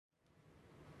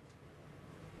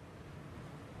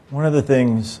One of the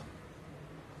things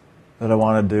that I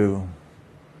wanted to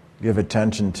give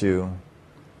attention to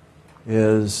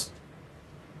is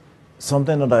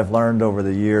something that I've learned over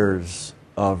the years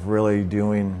of really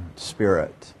doing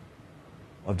spirit,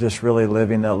 of just really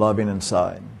living that loving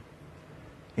inside.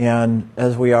 And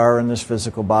as we are in this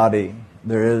physical body,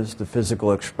 there is the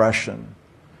physical expression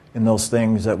in those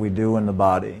things that we do in the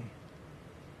body.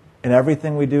 And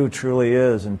everything we do truly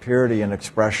is in purity an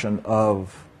expression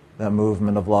of that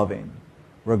movement of loving,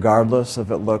 regardless if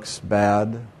it looks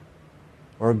bad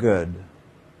or good,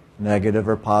 negative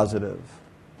or positive.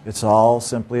 It's all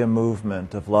simply a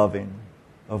movement of loving,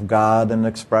 of God in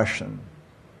expression,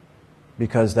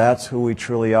 because that's who we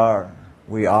truly are.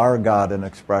 We are God in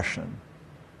expression,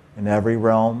 in every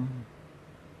realm,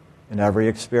 in every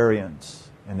experience,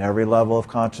 in every level of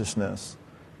consciousness.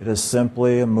 It is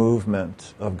simply a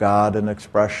movement of God in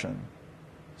expression.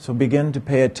 So begin to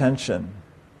pay attention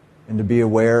and to be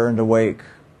aware and awake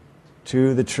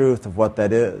to the truth of what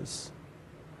that is.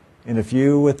 And if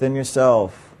you within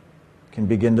yourself can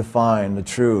begin to find the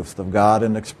truth of God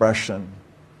in expression,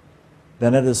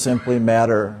 then it is simply a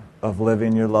matter of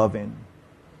living your loving.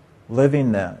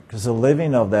 Living that, because the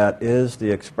living of that is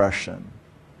the expression.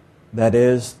 That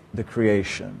is the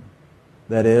creation.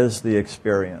 That is the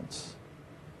experience.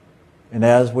 And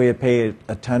as we pay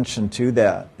attention to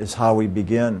that is how we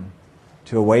begin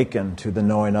to awaken to the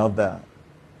knowing of that.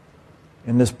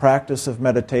 And this practice of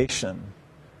meditation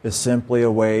is simply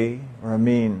a way or a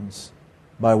means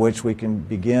by which we can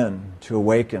begin to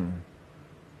awaken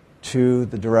to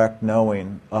the direct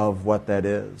knowing of what that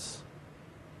is.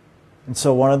 And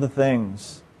so one of the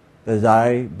things that as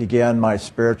I began my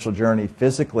spiritual journey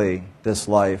physically this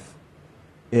life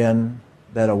in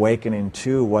that awakening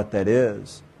to what that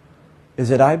is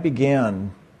that I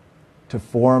began to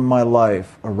form my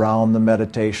life around the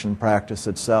meditation practice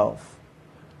itself.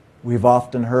 We've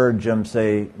often heard Jim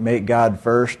say, make God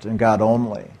first and God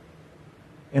only.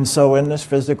 And so in this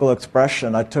physical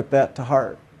expression, I took that to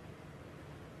heart.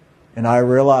 And I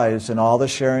realized in all the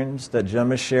sharings that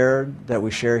Jim has shared, that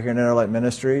we share here in Inner Light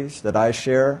Ministries, that I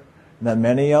share, and that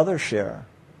many others share,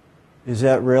 is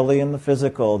that really in the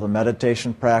physical, the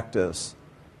meditation practice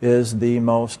is the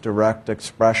most direct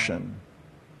expression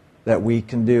that we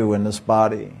can do in this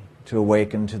body to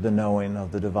awaken to the knowing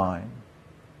of the divine.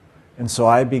 And so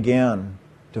I began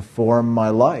to form my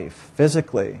life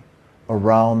physically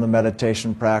around the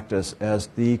meditation practice as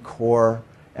the core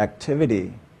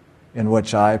activity in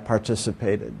which I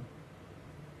participated.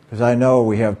 Because I know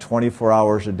we have 24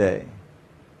 hours a day.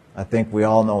 I think we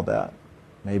all know that.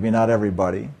 Maybe not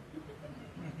everybody.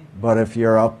 But if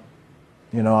you're up,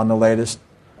 on the latest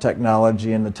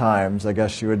technology and the times, I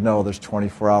guess you would know there's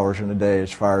 24 hours in a day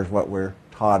as far as what we're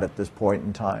taught at this point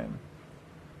in time.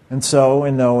 And so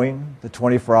in knowing the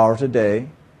 24 hours a day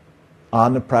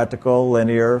on the practical,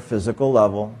 linear, physical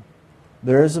level,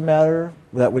 there is a matter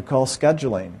that we call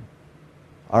scheduling,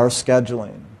 our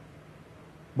scheduling.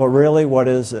 But really, what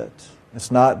is it?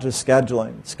 It's not just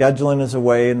scheduling. Scheduling is a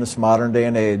way in this modern day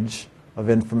and age of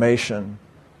information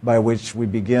by which we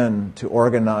begin to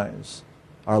organize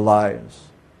our lives.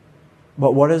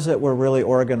 But what is it we're really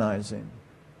organizing?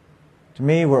 To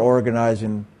me, we're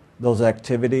organizing those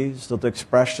activities, those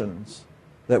expressions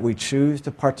that we choose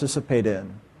to participate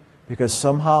in, because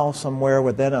somehow, somewhere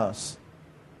within us,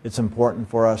 it's important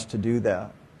for us to do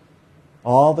that.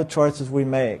 All the choices we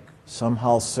make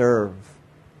somehow serve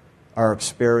our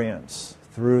experience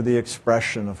through the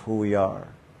expression of who we are.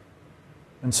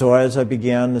 And so as I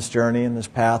began this journey and this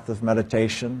path of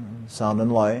meditation, sound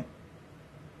and light,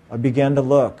 I began to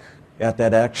look at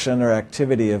that action or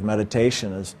activity of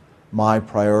meditation as my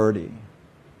priority,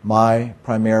 my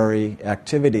primary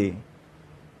activity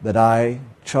that I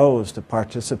chose to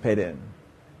participate in,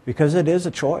 because it is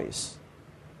a choice.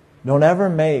 Don't ever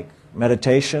make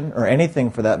meditation, or anything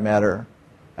for that matter,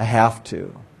 a have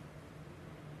to.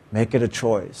 Make it a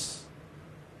choice.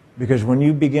 Because when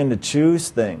you begin to choose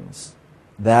things,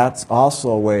 that's also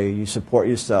a way you support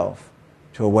yourself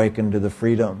to awaken to the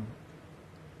freedom,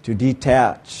 to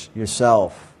detach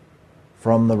yourself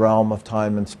from the realm of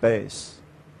time and space.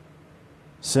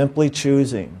 Simply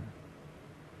choosing,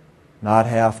 not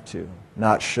have to,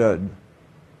 not should,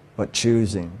 but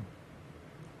choosing,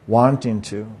 wanting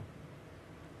to.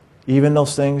 Even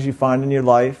those things you find in your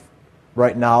life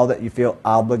right now that you feel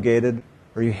obligated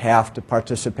or you have to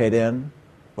participate in,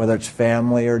 whether it's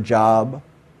family or job,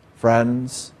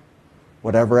 friends,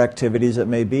 whatever activities it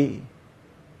may be.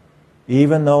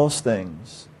 Even those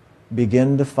things,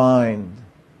 begin to find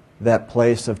that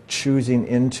place of choosing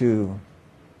into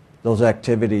those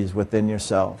activities within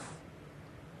yourself.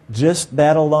 Just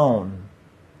that alone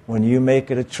when you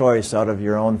make it a choice out of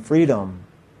your own freedom,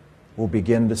 will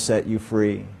begin to set you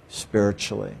free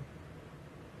spiritually.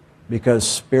 Because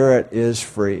spirit is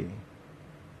free.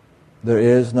 There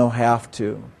is no have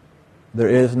to. There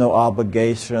is no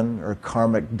obligation or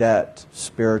karmic debt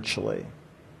spiritually.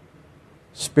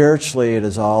 Spiritually, it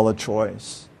is all a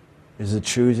choice. It is a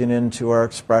choosing into our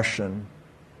expression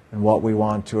and what we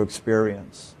want to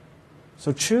experience.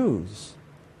 So choose.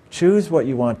 Choose what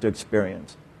you want to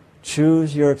experience.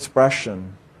 Choose your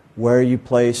expression, where you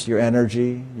place your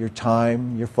energy, your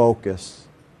time, your focus.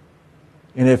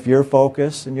 And if your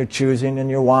focus and your choosing and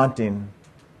your wanting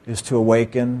is to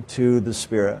awaken to the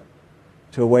Spirit,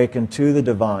 to awaken to the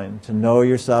divine, to know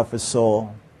yourself as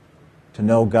soul, to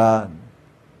know God,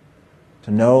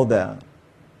 to know that,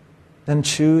 then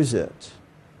choose it.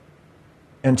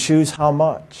 And choose how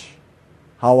much,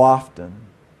 how often,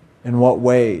 in what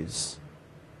ways,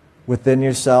 within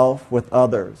yourself, with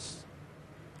others.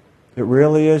 It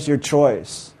really is your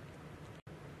choice.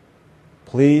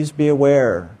 Please be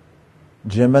aware,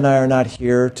 Jim and I are not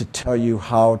here to tell you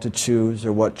how to choose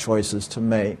or what choices to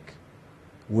make.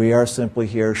 We are simply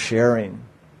here sharing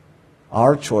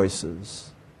our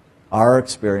choices, our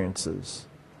experiences,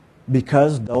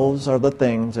 because those are the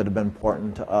things that have been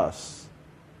important to us.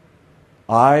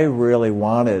 I really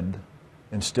wanted,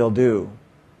 and still do,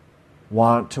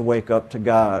 want to wake up to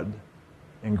God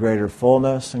in greater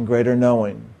fullness and greater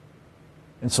knowing.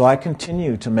 And so I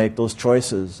continue to make those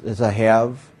choices as I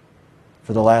have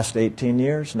for the last 18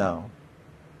 years now.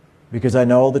 Because I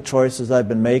know the choices I've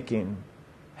been making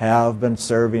have been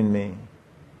serving me,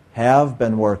 have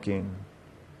been working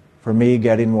for me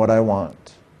getting what I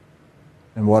want.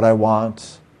 And what I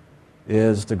want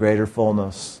is the greater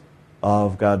fullness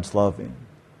of God's loving.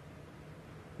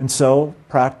 And so,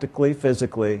 practically,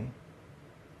 physically,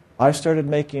 I started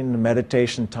making the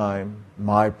meditation time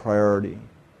my priority.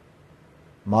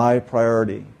 My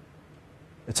priority.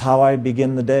 It's how I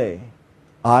begin the day.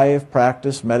 I have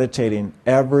practiced meditating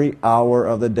every hour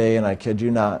of the day, and I kid you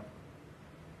not,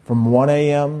 from 1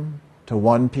 a.m. to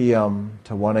 1 p.m.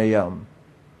 to 1 a.m.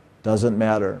 Doesn't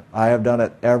matter. I have done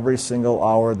it every single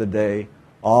hour of the day,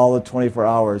 all the 24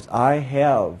 hours. I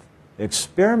have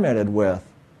experimented with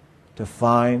to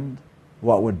find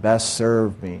what would best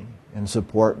serve me and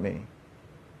support me.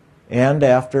 And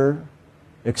after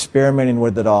experimenting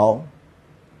with it all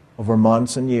over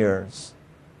months and years,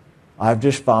 I've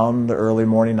just found the early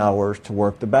morning hours to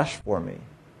work the best for me.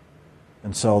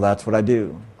 And so that's what I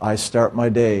do. I start my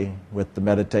day with the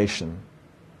meditation.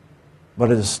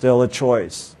 But it is still a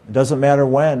choice. It doesn't matter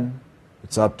when,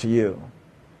 it's up to you.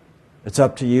 It's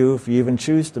up to you if you even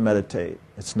choose to meditate.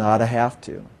 It's not a have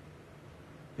to.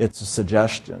 It's a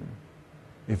suggestion.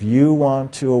 If you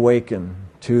want to awaken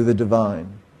to the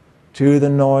divine, to the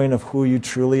knowing of who you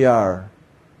truly are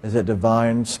as a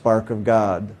divine spark of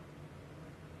God,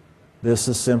 this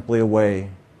is simply a way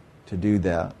to do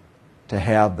that, to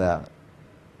have that,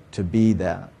 to be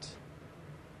that.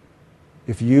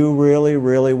 If you really,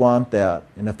 really want that,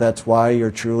 and if that's why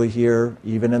you're truly here,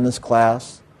 even in this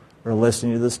class, or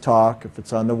listening to this talk, if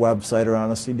it's on the website or on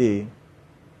a CD,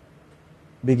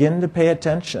 begin to pay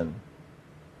attention.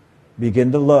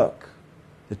 Begin to look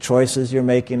the choices you're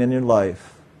making in your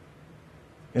life,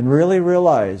 and really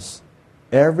realize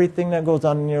everything that goes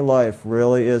on in your life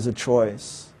really is a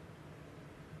choice.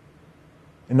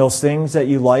 And those things that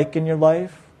you like in your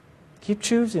life, keep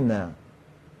choosing that.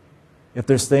 If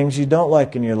there's things you don't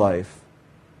like in your life,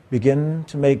 begin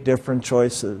to make different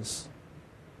choices.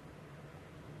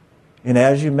 And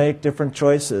as you make different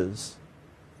choices,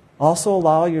 also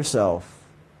allow yourself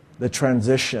the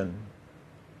transition,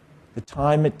 the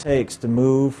time it takes to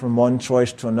move from one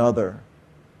choice to another.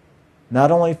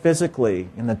 Not only physically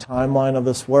in the timeline of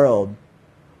this world,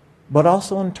 but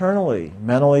also internally,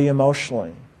 mentally,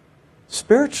 emotionally.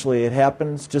 Spiritually, it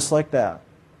happens just like that.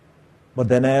 But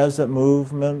then as that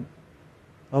movement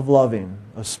of loving,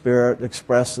 of spirit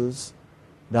expresses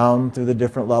down through the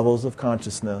different levels of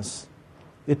consciousness,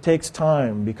 it takes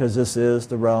time because this is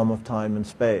the realm of time and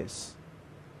space.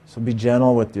 So be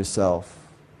gentle with yourself.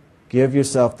 Give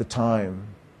yourself the time.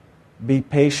 Be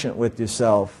patient with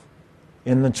yourself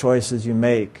in the choices you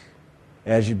make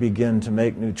as you begin to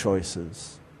make new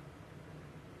choices.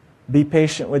 Be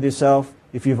patient with yourself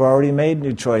if you've already made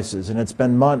new choices and it's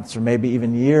been months or maybe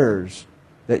even years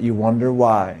that you wonder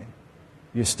why.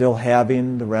 You're still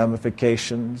having the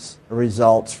ramifications or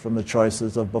results from the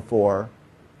choices of before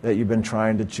that you've been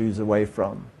trying to choose away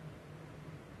from.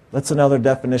 That's another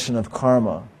definition of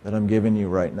karma that I'm giving you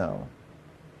right now.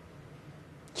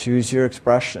 Choose your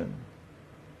expression.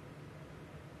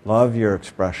 Love your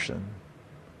expression.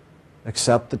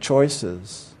 Accept the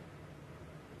choices.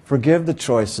 Forgive the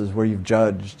choices where you've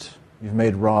judged, you've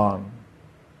made wrong,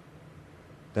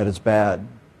 that it's bad.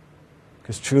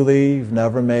 Because truly, you've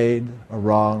never made a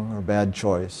wrong or bad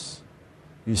choice.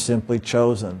 You've simply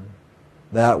chosen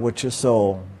that which your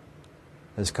soul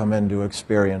has come into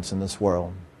experience in this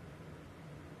world.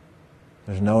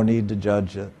 There's no need to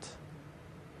judge it.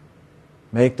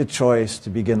 Make the choice to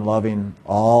begin loving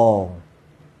all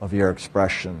of your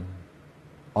expression.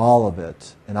 All of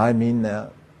it. And I mean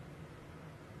that.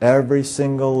 Every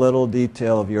single little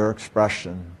detail of your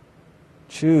expression.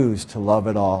 Choose to love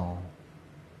it all.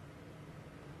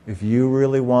 If you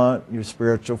really want your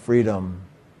spiritual freedom,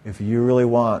 if you really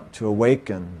want to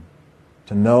awaken,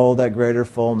 to know that greater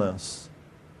fullness,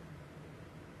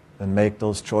 then make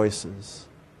those choices.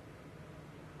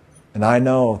 And I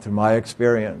know through my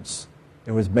experience,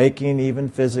 it was making even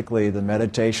physically the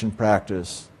meditation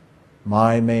practice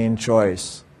my main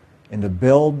choice, and to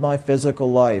build my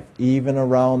physical life even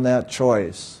around that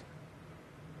choice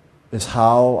is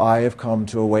how I have come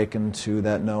to awaken to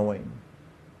that knowing.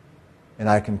 And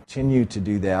I continue to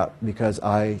do that because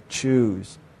I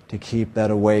choose to keep that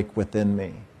awake within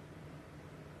me.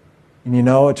 And you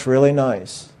know, it's really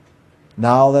nice.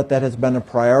 Now that that has been a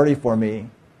priority for me,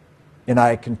 and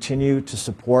I continue to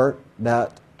support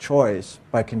that choice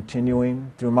by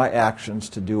continuing through my actions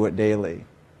to do it daily,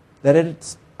 that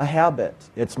it's a habit.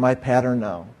 It's my pattern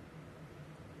now.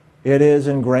 It is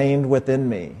ingrained within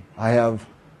me. I have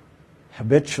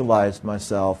habitualized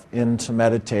myself into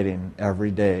meditating every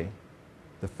day,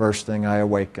 the first thing I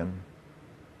awaken.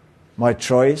 My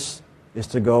choice is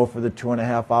to go for the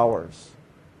 2.5 hours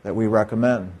that we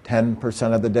recommend,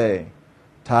 10% of the day,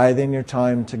 tithing your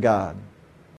time to God.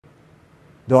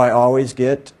 Do I always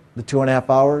get the 2.5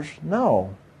 hours?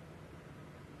 No.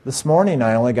 This morning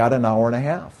I only got 1.5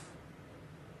 hours.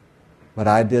 But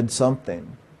I did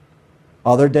something.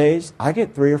 Other days I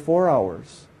get 3 or 4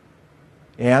 hours.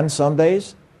 And some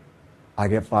days I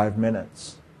get 5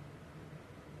 minutes.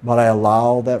 But I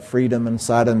allow that freedom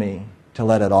inside of me to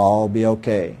let it all be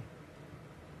okay.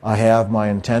 I have my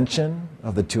intention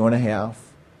of the 2.5.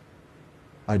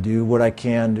 I do what I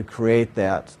can to create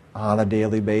that on a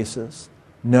daily basis,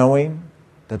 knowing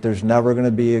that there's never going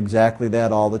to be exactly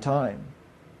that all the time.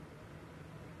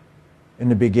 In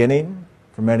the beginning,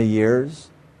 for many years,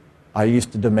 I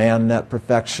used to demand that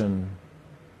perfection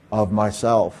of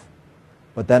myself.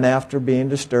 But then after being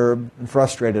disturbed and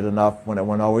frustrated enough when it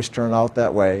wouldn't always turn out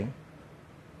that way,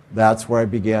 that's where I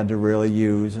began to really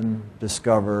use and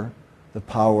discover the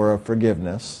power of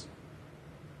forgiveness.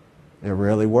 It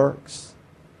really works.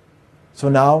 So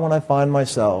now when I find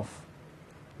myself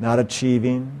not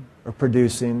achieving or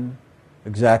producing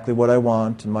exactly what I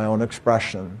want in my own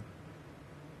expression,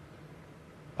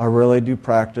 I really do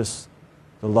practice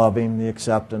the loving, the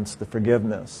acceptance, the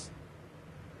forgiveness.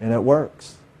 And it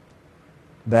works.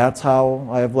 That's how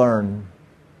I have learned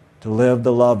to live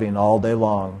the loving all day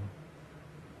long,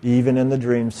 even in the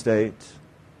dream state,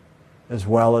 as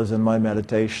well as in my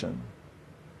meditation.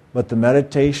 But the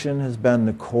meditation has been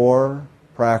the core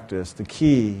practice, the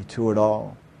key to it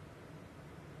all.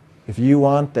 If you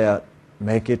want that,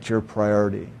 make it your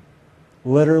priority.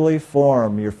 Literally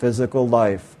form your physical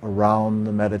life around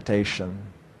the meditation.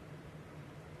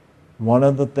 One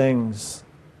of the things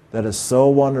that is so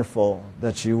wonderful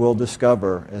that you will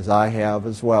discover, as I have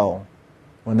as well,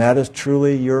 when that is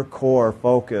truly your core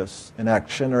focus and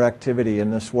action or activity in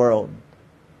this world,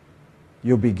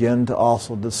 you'll begin to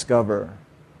also discover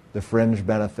the fringe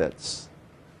benefits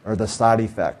or the side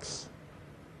effects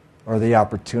or the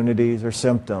opportunities or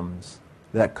symptoms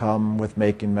that come with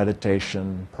making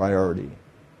meditation priority.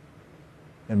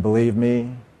 And believe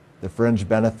me, the fringe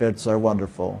benefits are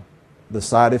wonderful. The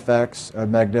side effects are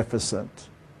magnificent.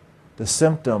 The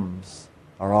symptoms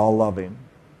are all loving.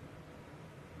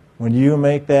 When you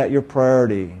make that your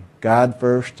priority, God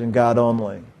first and God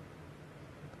only,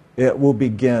 it will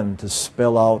begin to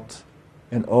spill out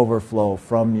and overflow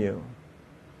from you.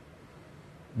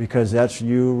 Because that's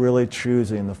you really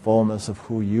choosing the fullness of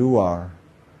who you are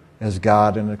as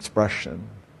God in expression.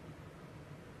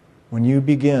 When you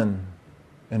begin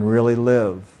and really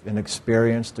live and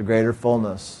experience the greater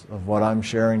fullness of what I'm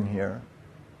sharing here,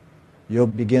 you'll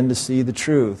begin to see the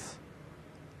truth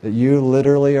that you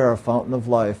literally are a fountain of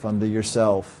life unto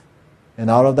yourself. And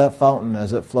out of that fountain,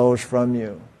 as it flows from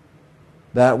you,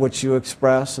 that which you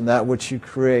express and that which you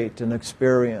create and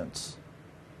experience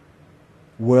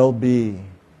will be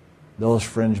those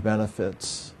fringe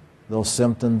benefits, those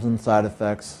symptoms and side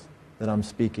effects that I'm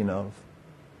speaking of.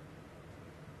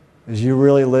 As you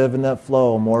really live in that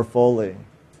flow more fully,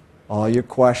 all your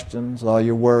questions, all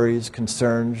your worries,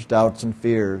 concerns, doubts, and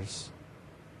fears,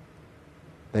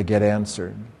 they get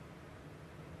answered.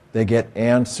 They get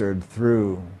answered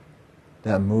through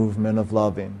that movement of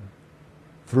loving,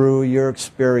 through your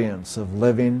experience of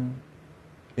living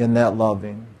in that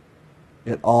loving.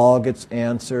 It all gets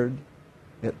answered.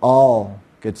 It all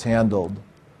gets handled.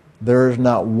 There is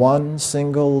not one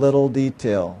single little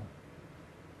detail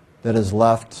that is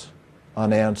left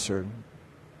unanswered,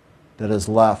 that is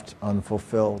left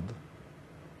unfulfilled.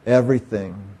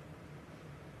 Everything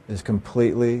is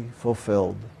completely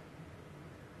fulfilled.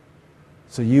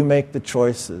 So you make the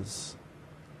choices.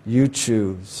 You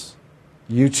choose.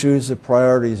 You choose the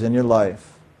priorities in your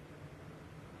life.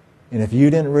 And if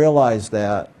you didn't realize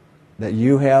that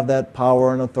you have that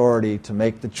power and authority to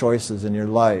make the choices in your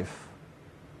life,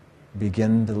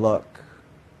 begin to look.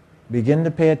 Begin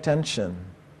to pay attention.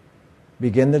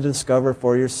 Begin to discover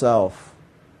for yourself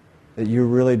that you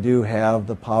really do have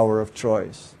the power of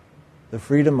choice, the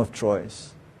freedom of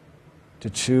choice, to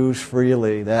choose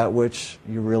freely that which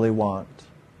you really want.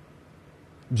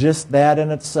 Just that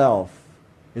in itself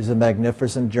is a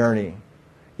magnificent journey.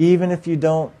 Even if you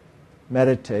don't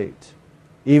meditate,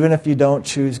 even if you don't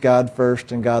choose God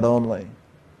first and God only,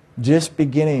 just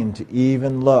beginning to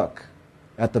even look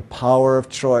at the power of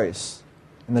choice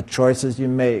and the choices you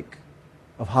make,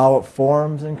 of how it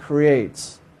forms and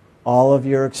creates all of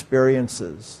your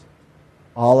experiences,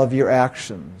 all of your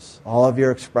actions, all of your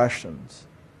expressions.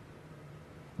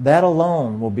 That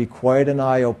alone will be quite an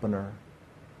eye-opener.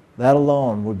 That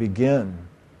alone will begin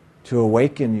to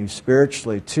awaken you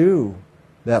spiritually to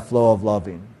that flow of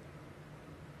loving.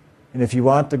 And if you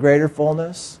want the greater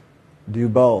fullness, do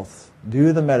both.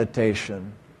 Do the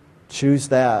meditation. Choose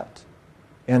that.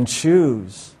 And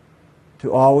choose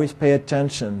to always pay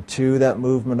attention to that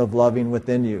movement of loving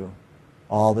within you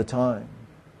all the time,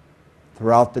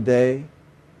 throughout the day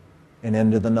and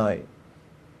into the night.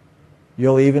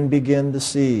 You'll even begin to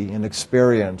see and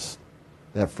experience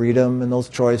that freedom and those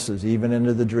choices even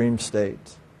into the dream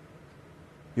state.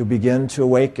 You'll begin to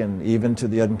awaken even to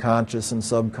the unconscious and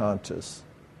subconscious.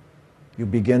 You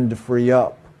begin to free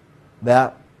up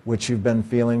that which you've been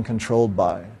feeling controlled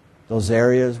by, those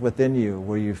areas within you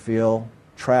where you feel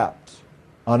trapped,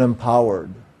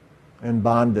 unempowered, in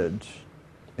bondage,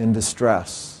 in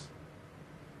distress.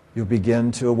 You'll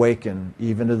begin to awaken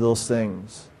even to those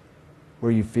things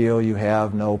where you feel you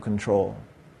have no control.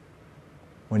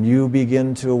 When you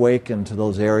begin to awaken to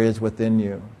those areas within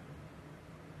you,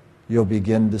 you'll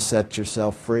begin to set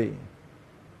yourself free.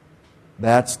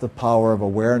 That's the power of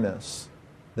awareness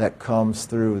that comes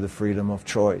through the freedom of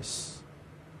choice.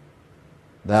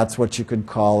 That's what you could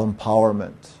call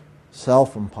empowerment,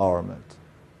 self-empowerment,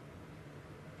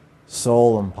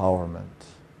 soul empowerment,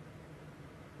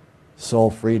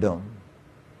 soul freedom,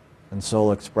 and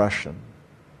soul expression.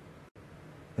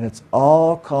 And it's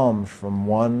all comes from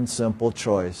one simple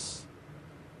choice,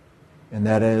 and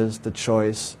that is the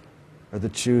choice or the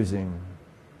choosing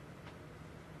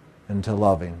into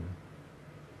loving.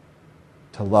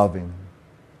 To loving.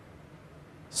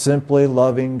 Simply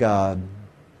loving God.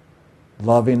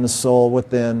 Loving the soul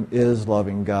within is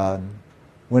loving God.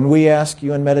 When we ask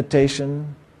you in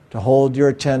meditation to hold your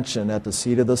attention at the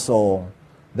seat of the soul,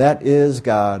 that is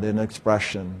God in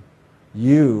expression.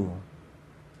 You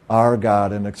are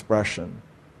God in expression.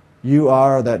 You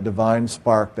are that divine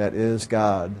spark that is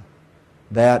God.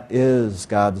 That is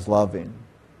God's loving.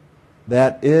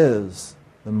 That is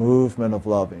the movement of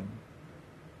loving.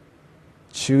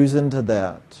 Choose into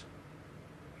that.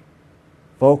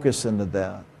 Focus into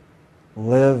that.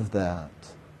 Live that.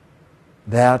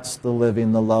 That's the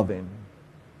living the loving.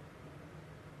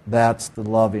 That's the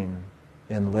loving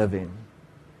in living.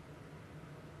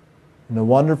 And the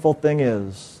wonderful thing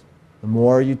is, the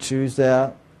more you choose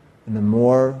that, and the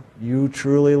more you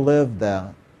truly live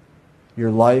that,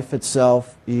 your life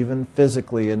itself, even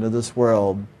physically into this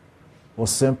world, will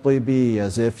simply be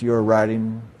as if you're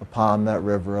riding upon that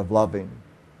river of loving.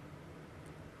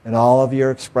 And all of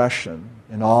your expression,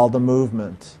 and all the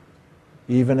movement,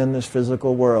 even in this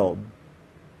physical world,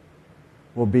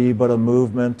 will be but a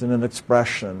movement and an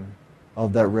expression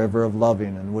of that river of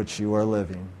loving in which you are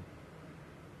living.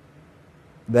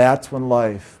 That's when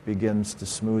life begins to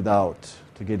smooth out,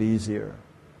 to get easier.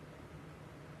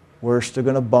 We're still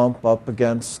going to bump up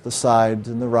against the sides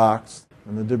and the rocks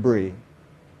and the debris,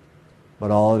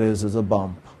 but all it is a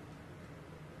bump.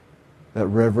 That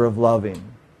river of loving,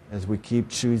 as we keep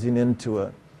choosing into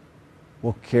it,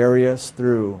 will carry us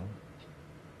through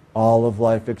all of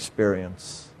life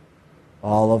experience,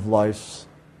 all of life's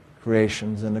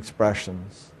creations and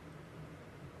expressions.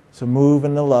 So move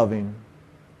in the loving,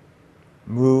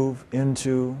 move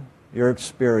into your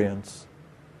experience.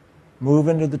 Move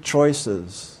into the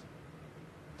choices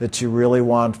that you really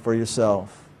want for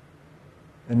yourself.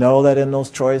 And know that in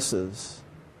those choices,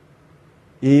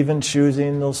 even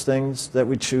choosing those things that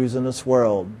we choose in this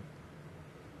world,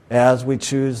 as we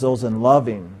choose those in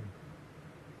loving,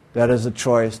 that is a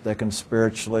choice that can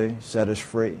spiritually set us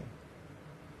free.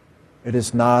 It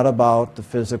is not about the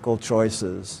physical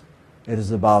choices. It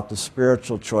is about the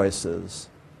spiritual choices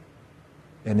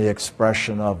and the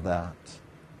expression of that.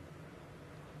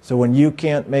 So when you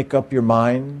can't make up your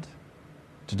mind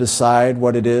to decide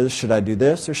what it is, should I do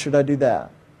this or should I do that?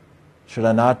 Should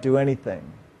I not do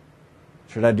anything?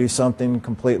 Should I do something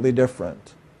completely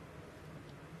different?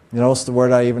 You notice the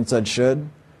word I even said should?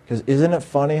 Because isn't it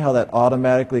funny how that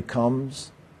automatically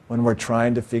comes when we're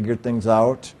trying to figure things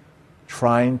out?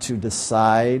 Trying to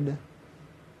decide?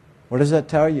 What does that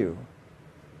tell you?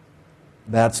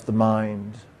 That's the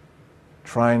mind.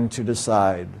 Trying to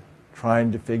decide.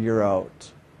 Trying to figure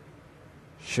out.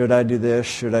 Should I do this?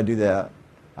 Should I do that?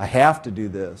 I have to do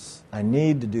this. I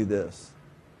need to do this.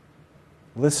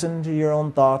 Listen to your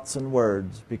own thoughts and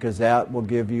words, because that will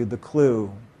give you the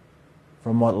clue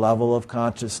from what level of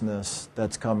consciousness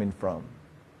that's coming from.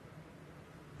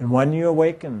 And when you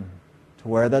awaken to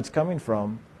where that's coming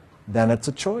from, then it's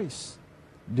a choice.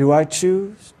 Do I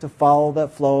choose to follow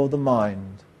that flow of the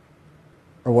mind,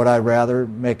 or would I rather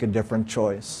make a different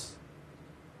choice?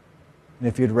 And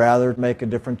if you'd rather make a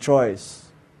different choice,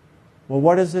 well,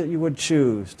 what is it you would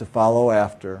choose to follow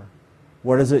after?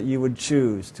 What is it you would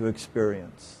choose to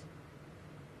experience?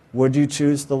 Would you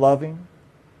choose the loving?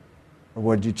 Or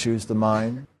would you choose the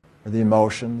mind, or the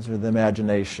emotions, or the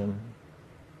imagination?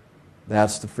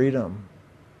 That's the freedom.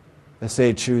 They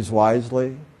say choose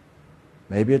wisely.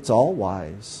 Maybe it's all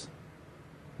wise.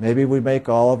 Maybe we make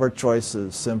all of our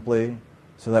choices simply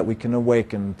so that we can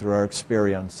awaken through our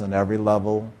experience on every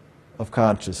level of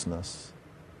consciousness.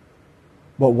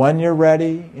 But when you're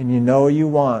ready and you know you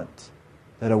want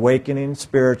that awakening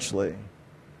spiritually,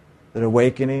 that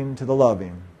awakening to the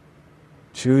loving,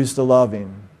 choose the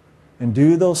loving, and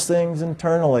do those things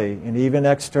internally and even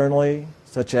externally,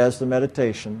 such as the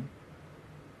meditation,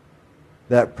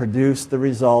 that produce the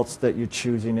results that you're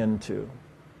choosing into.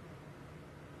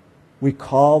 We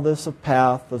call this a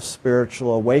path of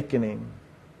spiritual awakening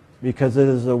because it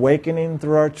is awakening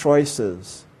through our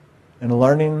choices and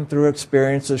learning through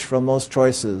experiences from those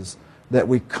choices that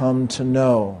we come to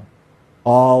know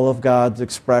all of God's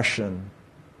expression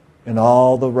in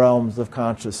all the realms of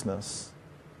consciousness.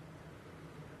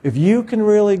 If you can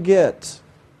really get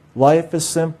life is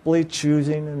simply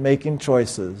choosing and making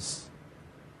choices,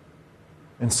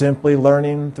 and simply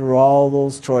learning through all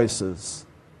those choices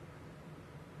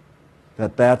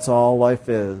that that's all life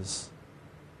is,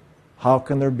 how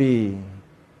can there be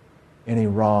any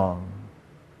wrong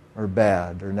or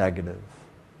bad or negative?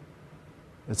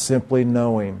 It's simply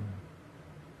knowing,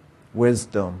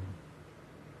 wisdom,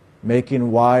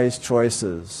 making wise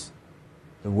choices.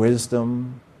 The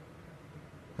wisdom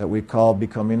that we call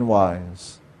becoming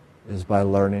wise is by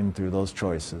learning through those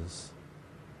choices.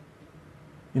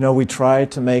 You know, we try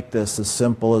to make this as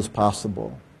simple as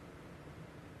possible,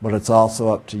 but it's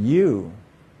also up to you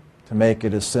to make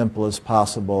it as simple as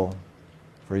possible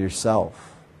for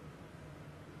yourself.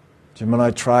 Jim and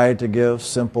I tried to give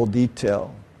simple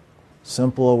detail,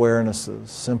 simple awarenesses,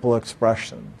 simple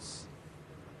expressions,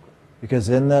 because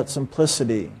in that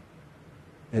simplicity,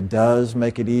 it does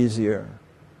make it easier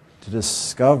to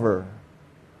discover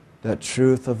that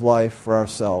truth of life for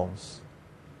ourselves.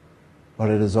 But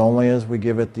it is only as we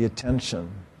give it the attention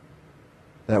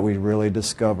that we really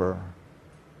discover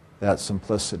that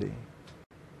simplicity.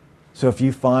 So if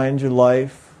you find your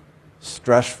life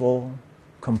stressful,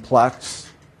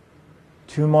 complex,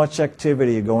 too much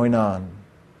activity going on,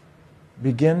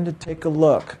 begin to take a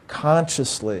look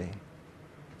consciously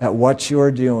at what you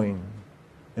are doing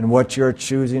and what you are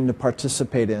choosing to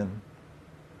participate in,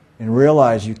 and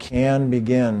realize you can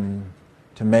begin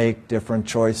to make different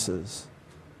choices,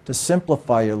 to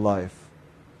simplify your life,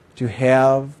 to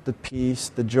have the peace,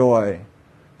 the joy,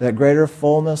 that greater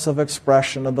fullness of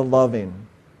expression of the loving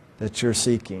that you're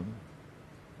seeking.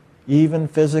 Even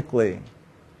physically,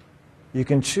 you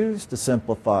can choose to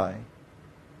simplify.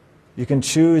 You can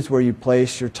choose where you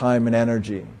place your time and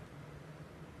energy,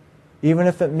 even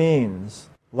if it means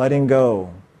letting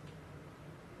go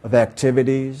of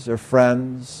activities or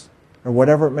friends or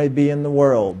whatever it may be in the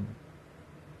world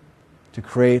to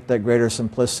create that greater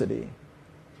simplicity.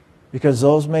 Because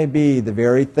those may be the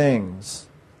very things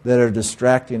that are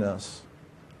distracting us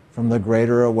from the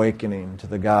greater awakening to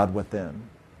the God within.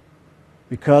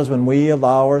 Because when we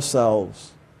allow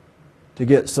ourselves to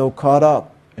get so caught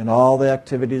up in all the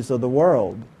activities of the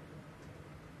world,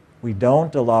 we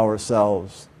don't allow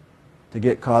ourselves to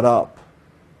get caught up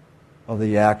of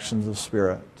the actions of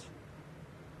Spirit.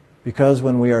 Because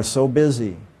when we are so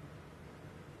busy,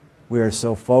 we are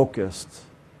so focused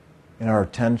in our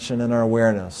attention and our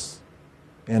awareness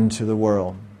into the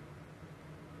world.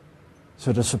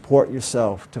 So to support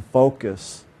yourself, to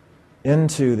focus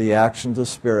into the actions of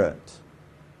Spirit,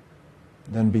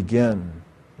 then begin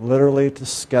literally to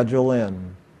schedule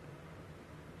in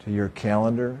to your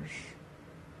calendars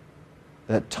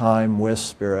that time with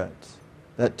Spirit,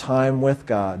 that time with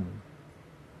God.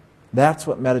 That's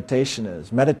what meditation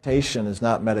is. Meditation is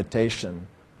not meditation.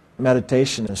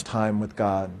 Meditation is time with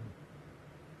God.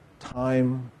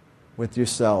 Time with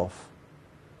yourself.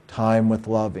 Time with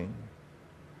loving.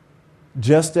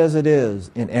 Just as it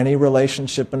is in any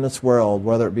relationship in this world,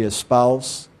 whether it be a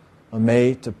spouse, a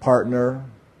mate, a partner,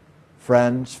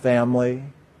 friends, family,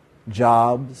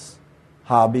 jobs,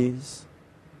 hobbies,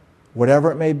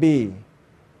 whatever it may be,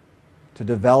 to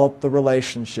develop the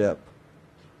relationship,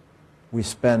 we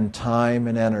spend time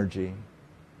and energy.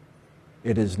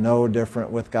 It is no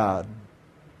different with God.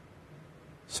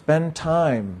 Spend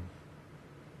time.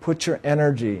 Put your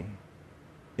energy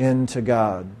into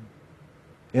God,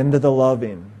 into the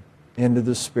loving, into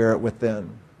the Spirit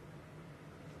within.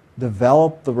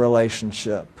 Develop the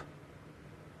relationship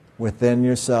within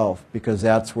yourself, because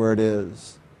that's where it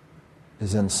is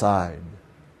inside.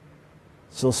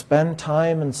 So spend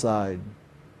time inside.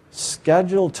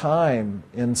 Schedule time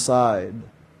inside.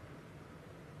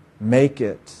 Make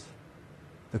it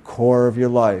the core of your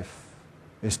life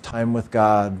is time with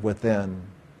God within,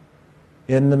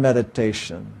 in the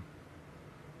meditation,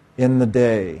 in the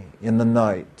day, in the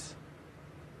night,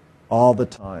 all the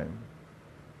time.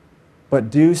 But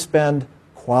do spend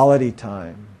quality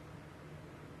time.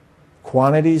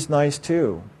 Quantity's nice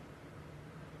too.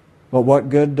 But what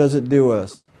good does it do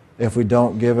us if we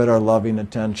don't give it our loving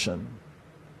attention?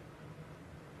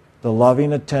 The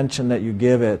loving attention that you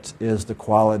give it is the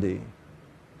quality.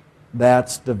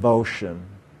 That's devotion.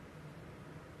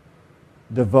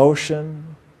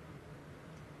 Devotion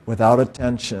without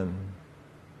attention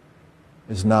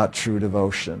is not true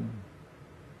devotion.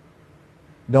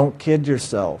 Don't kid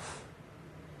yourself.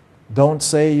 Don't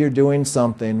say you're doing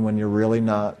something when you're really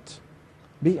not.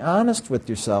 Be honest with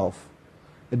yourself.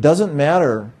 It doesn't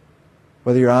matter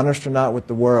whether you're honest or not with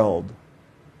the world.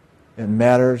 It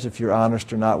matters if you're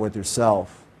honest or not with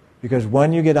yourself. Because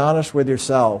when you get honest with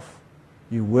yourself,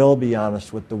 you will be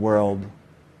honest with the world.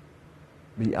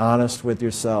 Be honest with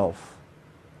yourself.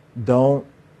 Don't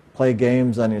play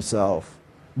games on yourself.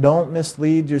 Don't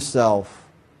mislead yourself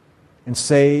and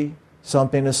say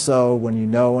something is so when you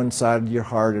know inside your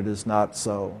heart it is not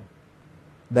so.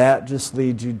 That just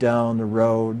leads you down the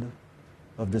road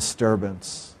of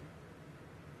disturbance.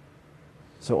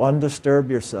 So undisturb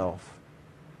yourself.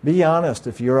 Be honest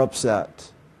if you're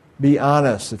upset. Be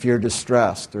honest if you're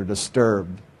distressed or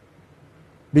disturbed.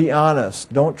 Be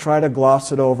honest. Don't try to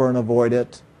gloss it over and avoid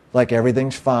it like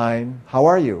everything's fine. How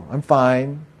are you? I'm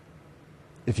fine.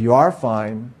 If you are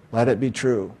fine, let it be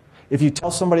true. If you tell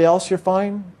somebody else you're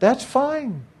fine, that's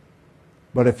fine.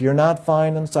 But if you're not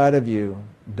fine inside of you,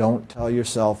 don't tell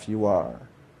yourself you are.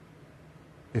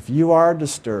 If you are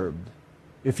disturbed,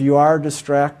 if you are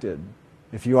distracted,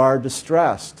 if you are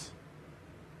distressed,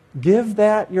 give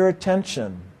that your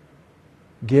attention.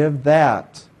 Give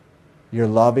that your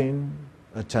loving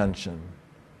attention,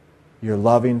 your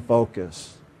loving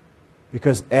focus.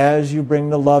 Because as you bring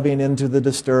the loving into the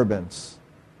disturbance,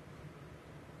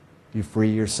 you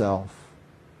free yourself.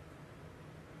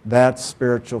 That's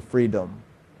spiritual freedom.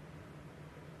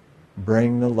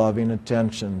 Bring the loving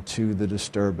attention to the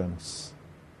disturbance.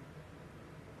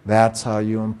 That's how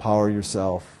you empower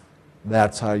yourself.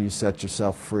 That's how you set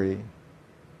yourself free.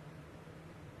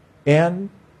 And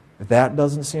if that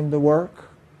doesn't seem to work,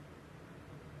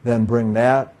 then bring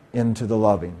that into the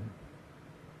loving.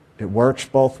 It works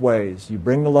both ways. You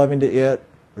bring the loving to it,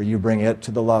 or you bring it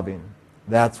to the loving.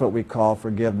 That's what we call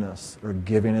forgiveness, or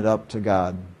giving it up to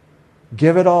God.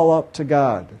 Give it all up to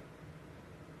God.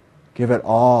 Give it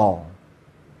all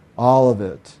of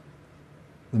it.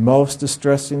 The most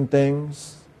distressing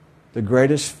things, the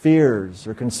greatest fears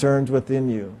or concerns within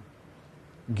you,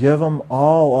 give them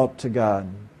all up to God,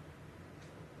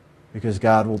 because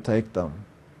God will take them.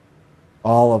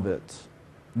 All of it.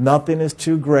 Nothing is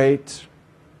too great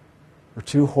or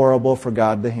too horrible for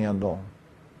God to handle.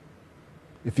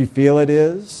 If you feel it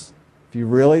is, if you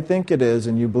really think it is,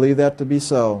 and you believe that to be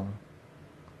so,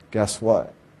 guess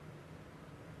what?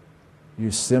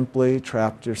 You simply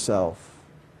trapped yourself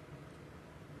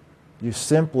You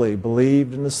simply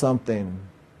believed into something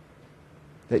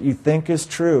that you think is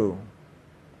true,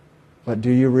 but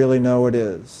do you really know it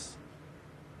is?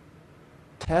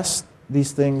 Test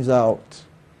these things out.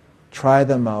 Try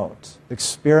them out.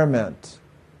 Experiment.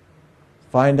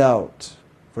 Find out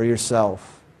for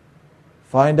yourself.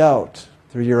 Find out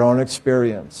through your own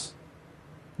experience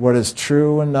what is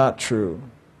true and not true.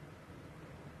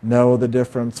 Know the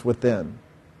difference within.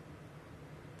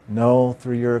 Know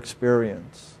through your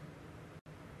experience.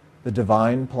 The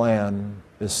divine plan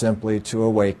is simply to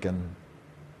awaken.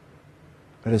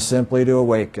 It is simply to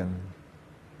awaken.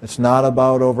 It's not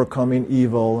about overcoming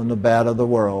evil and the bad of the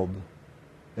world.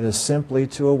 It is simply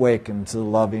to awaken to the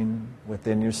loving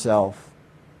within yourself.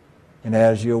 And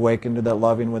as you awaken to that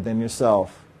loving within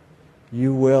yourself,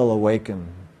 you will awaken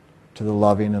to the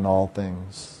loving in all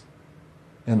things,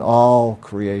 in all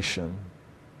creation,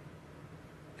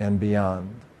 and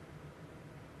beyond.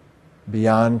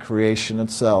 Beyond creation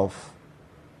itself,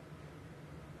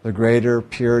 the greater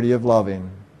purity of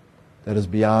loving that is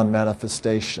beyond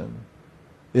manifestation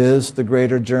is the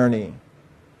greater journey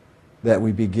that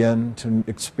we begin to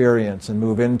experience and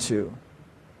move into.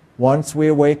 Once we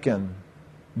awaken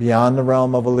beyond the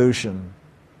realm of illusion,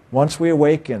 once we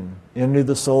awaken into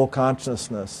the soul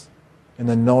consciousness and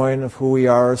the knowing of who we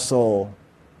are as soul,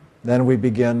 then we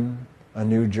begin a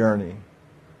new journey,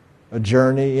 a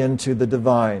journey into the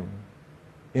divine,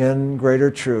 in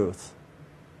greater truth,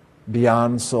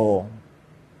 beyond soul.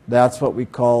 That's what we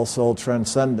call soul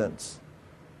transcendence,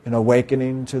 an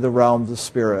awakening to the realms of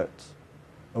spirit,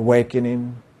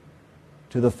 awakening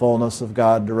to the fullness of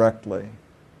God directly.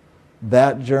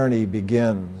 That journey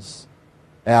begins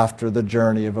after the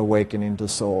journey of awakening to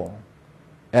soul,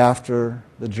 after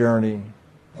the journey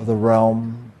of the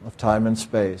realm of time and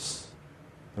space,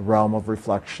 the realm of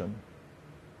reflection.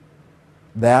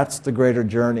 That's the greater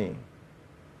journey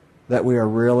that we are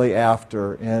really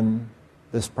after in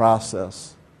this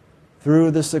process.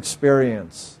 Through this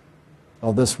experience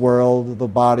of this world, the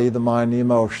body, the mind, the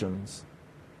emotions,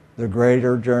 the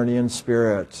greater journey in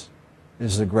spirit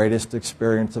is the greatest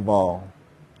experience of all.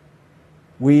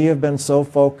 We have been so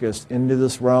focused into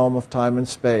this realm of time and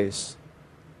space,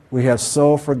 we have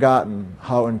so forgotten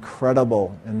how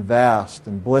incredible and vast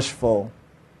and blissful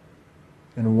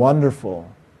and wonderful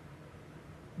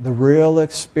the real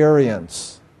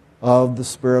experience of the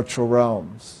spiritual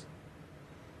realms.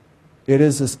 It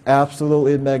is this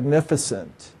absolutely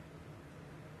magnificent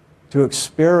to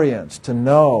experience, to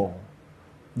know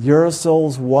your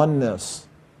soul's oneness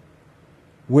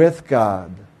with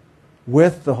God,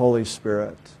 with the Holy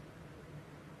Spirit.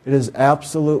 It is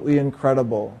absolutely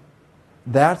incredible.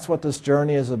 That's what this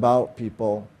journey is about,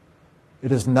 people.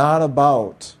 It is not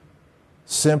about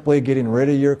simply getting rid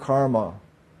of your karma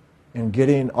and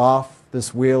getting off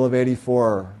this wheel of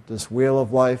 84, this wheel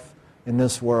of life in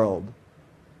this world.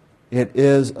 It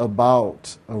is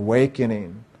about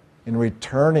awakening and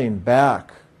returning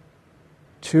back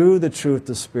to the truth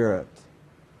of Spirit.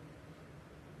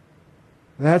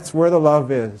 That's where the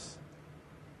love is.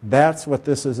 That's what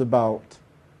this is about.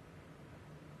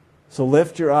 So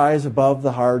lift your eyes above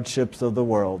the hardships of the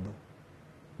world.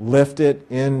 Lift it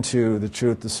into the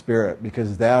truth of Spirit,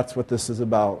 because that's what this is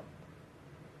about.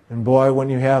 And boy, when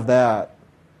you have that,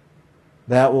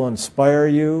 that will inspire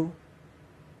you.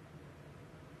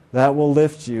 That will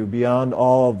lift you beyond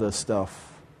all of this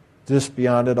stuff, just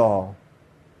beyond it all.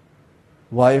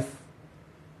 Life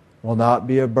will not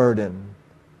be a burden.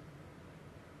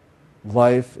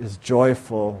 Life is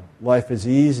joyful. Life is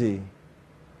easy.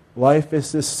 Life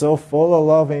is just so full of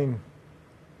loving.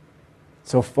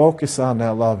 So focus on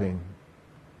that loving.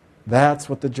 That's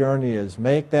what the journey is.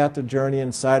 Make that the journey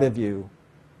inside of you.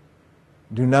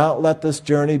 Do not let this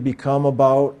journey become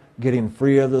about getting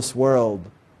free of this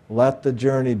world. Let the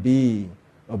journey be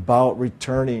about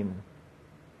returning,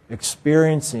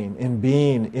 experiencing, and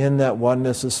being in that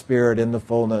oneness of spirit, in the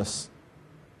fullness.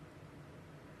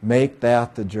 Make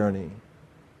that the journey.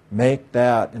 Make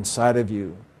that inside of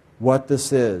you what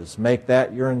this is. Make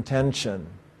that your intention,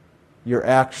 your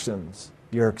actions,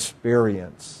 your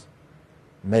experience.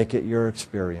 Make it your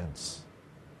experience.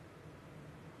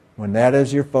 When that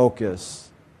is your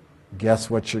focus, guess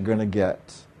what you're going to get?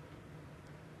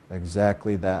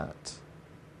 Exactly that.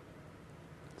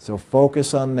 So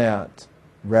focus on that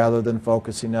rather than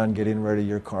focusing on getting rid of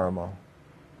your karma.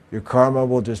 Your karma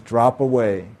will just drop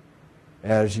away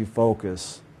as you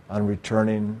focus on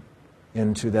returning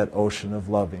into that ocean of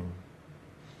loving.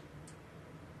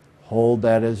 Hold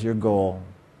that as your goal.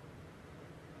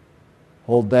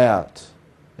 Hold that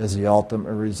as the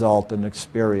ultimate result and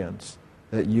experience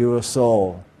that you, a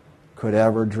soul, could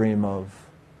ever dream of.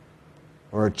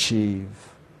 or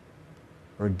achieve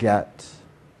or get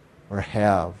or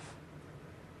have.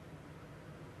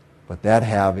 But that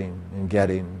having and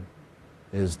getting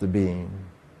is the being.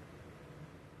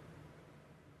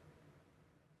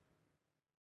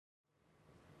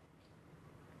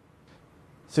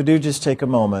 So do just take a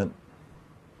moment,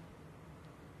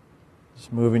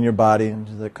 just moving your body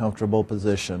into that comfortable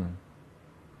position.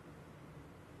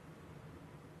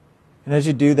 And as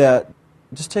you do that,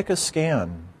 just take a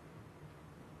scan,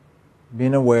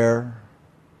 being aware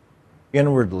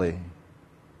inwardly.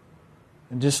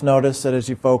 And just notice that as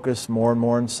you focus more and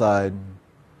more inside,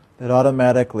 that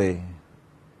automatically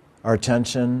our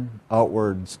attention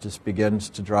outwards just begins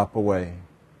to drop away,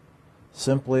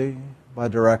 simply by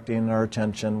directing our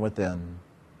attention within.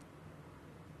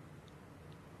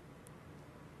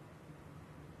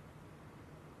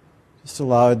 Just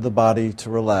allow the body to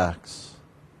relax,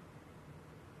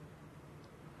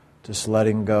 just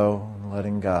letting go and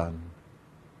letting God.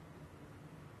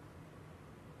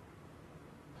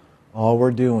 All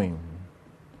we're doing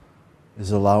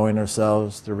is allowing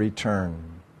ourselves to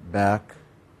return back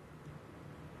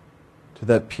to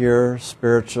that pure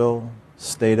spiritual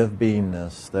state of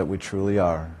beingness that we truly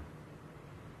are.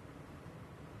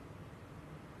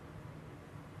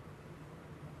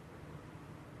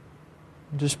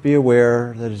 Just be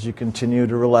aware that as you continue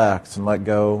to relax and let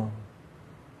go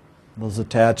those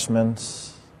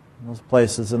attachments, those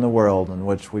places in the world in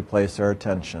which we place our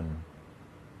attention,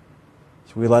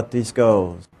 as we let these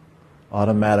go,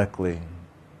 automatically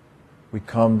we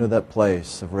come to that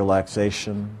place of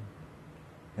relaxation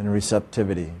and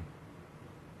receptivity.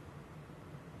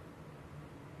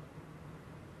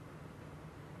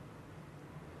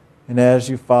 And as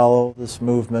you follow this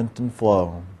movement and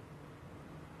flow,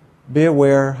 be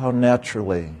aware how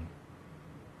naturally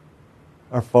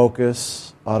our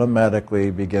focus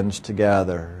automatically begins to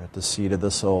gather at the seat of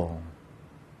the soul.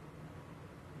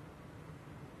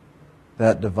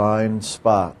 That divine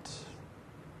spot,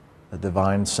 the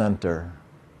divine center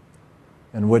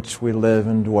in which we live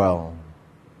and dwell.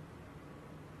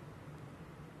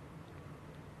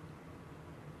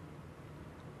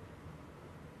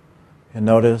 And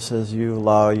notice as you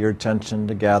allow your attention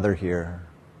to gather here,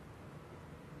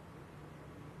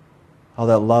 how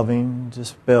that loving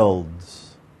just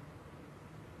builds,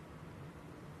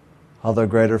 how the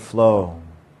greater flow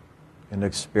and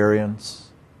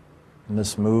experience in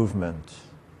this movement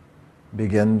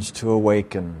begins to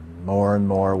awaken more and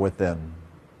more within.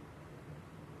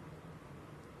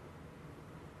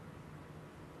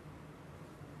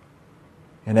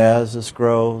 And as this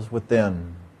grows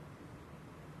within,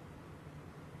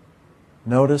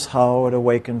 notice how it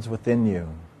awakens within you.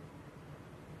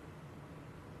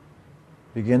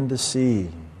 Begin to see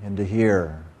and to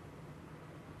hear,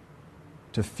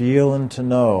 to feel and to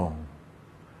know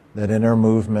that inner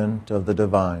movement of the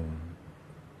divine.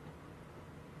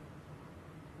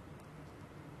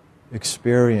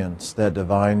 Experience that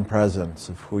divine presence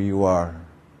of who you are,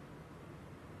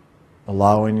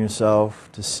 allowing yourself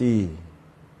to see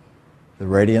the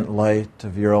radiant light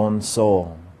of your own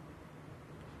soul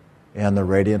and the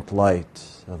radiant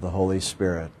light of the Holy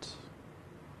Spirit.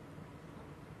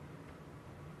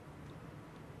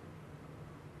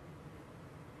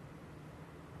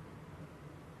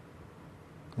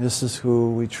 This is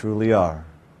who we truly are.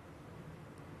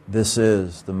 This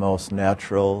is the most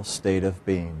natural state of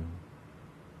being.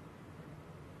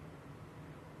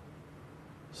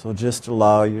 So just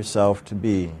allow yourself to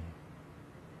be.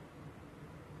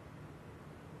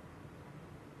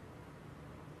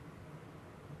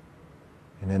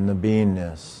 And in the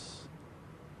beingness,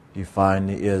 you find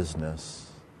the isness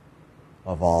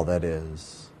of all that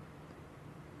is.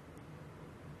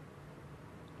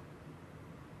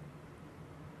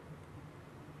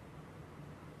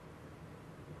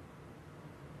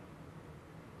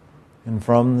 And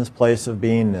from this place of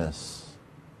beingness,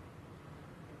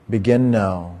 begin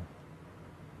now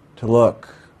to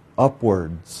look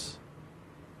upwards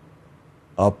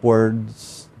to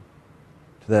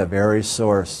that very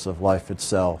source of life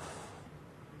itself.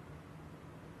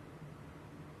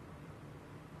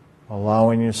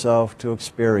 Allowing yourself to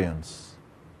experience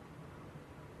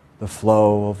the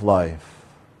flow of life,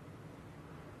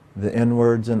 the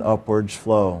inwards and upwards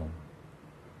flow,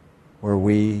 where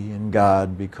we and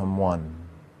God become one.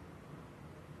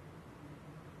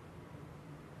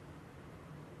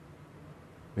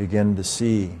 Begin to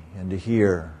see and to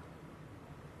hear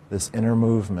this inner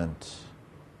movement,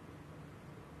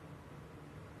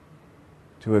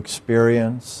 to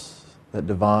experience that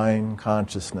divine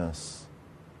consciousness,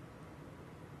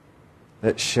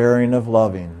 that sharing of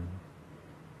loving,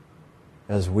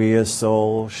 as we as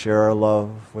souls share our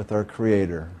love with our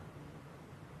Creator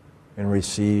and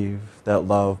receive that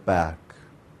love back.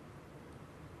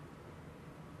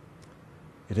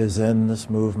 It is in this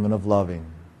movement of loving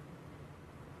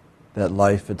that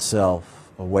life itself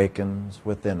awakens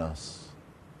within us.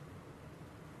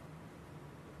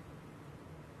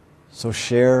 So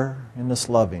share in this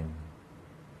loving.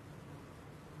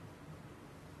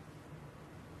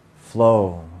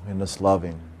 Flow in this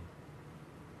loving.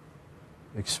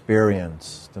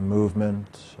 Experience the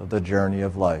movement of the journey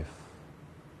of life.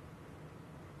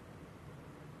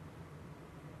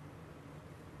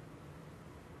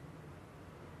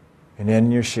 And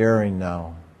in your sharing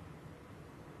now,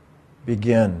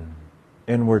 begin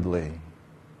inwardly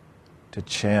to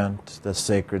chant the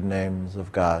sacred names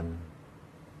of God,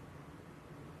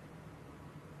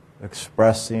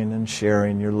 expressing and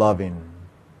sharing your loving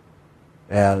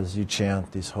as you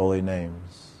chant these holy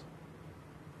names.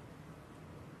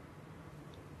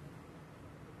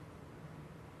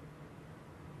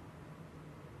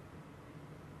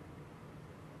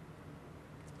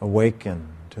 Awaken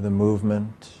to the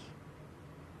movement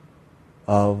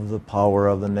of the power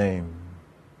of the name,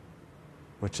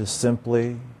 which is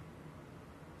simply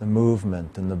the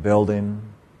movement and the building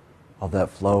of that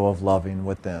flow of loving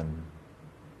within.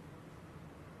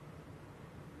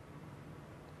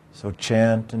 So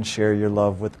chant and share your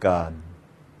love with God,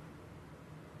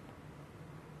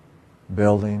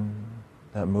 building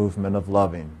that movement of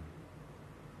loving,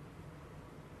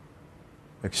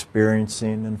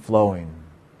 experiencing and flowing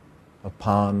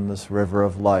upon this river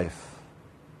of life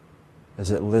as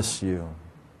it lifts you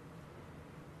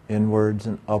inwards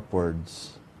and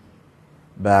upwards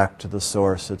back to the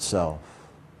source itself.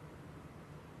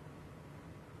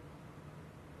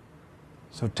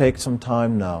 So take some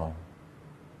time now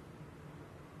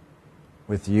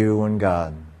with you and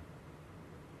God.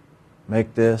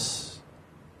 Make this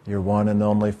your one and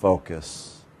only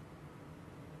focus,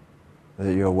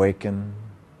 that you awaken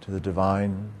to the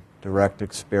divine direct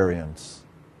experience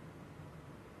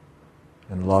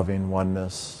in loving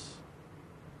oneness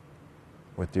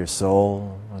with your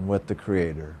soul and with the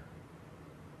Creator.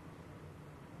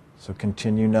 So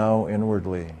continue now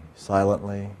inwardly,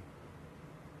 silently,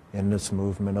 in this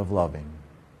movement of loving.